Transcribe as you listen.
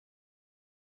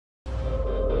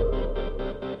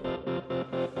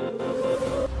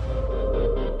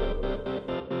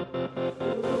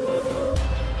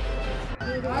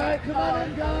come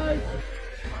on, guys.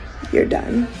 You're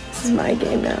done. This is my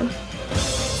game now.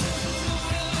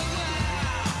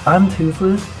 I'm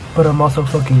toothless, but I'm also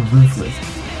fucking ruthless.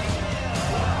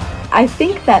 I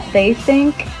think that they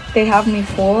think they have me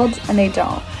fooled, and they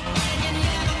don't.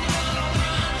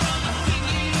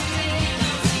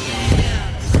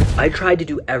 I tried to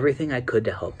do everything I could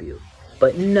to help you,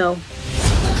 but no.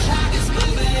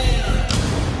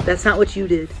 That's not what you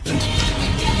did.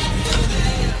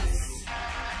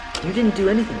 You didn't do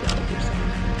anything to help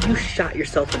yourself. You shot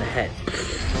yourself in the head.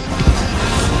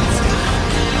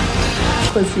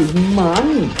 Because his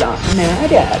mommy got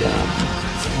mad at him.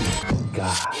 Oh,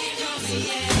 God.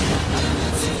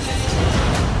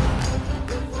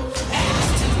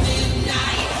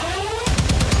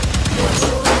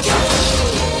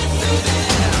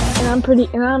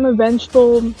 And I'm a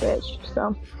vengeful bitch,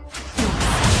 so.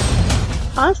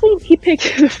 Honestly, he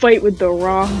picked the fight with the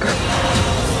wrong girl.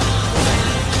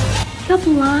 Got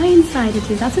blindsided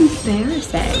you, that's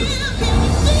embarrassing.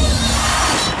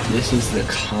 This is the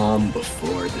calm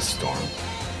before the storm.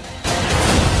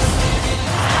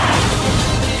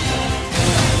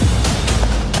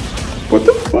 What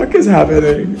the fuck is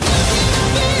happening?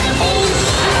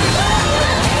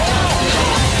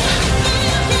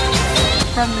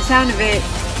 From the sound of it,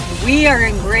 we are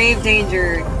in grave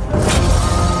danger.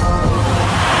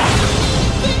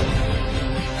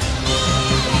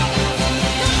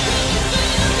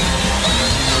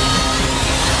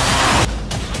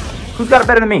 Who's got it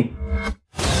better than me?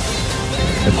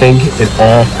 I think it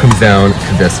all comes down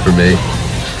to this for me.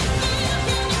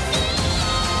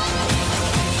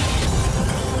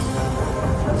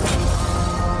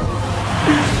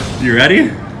 You ready?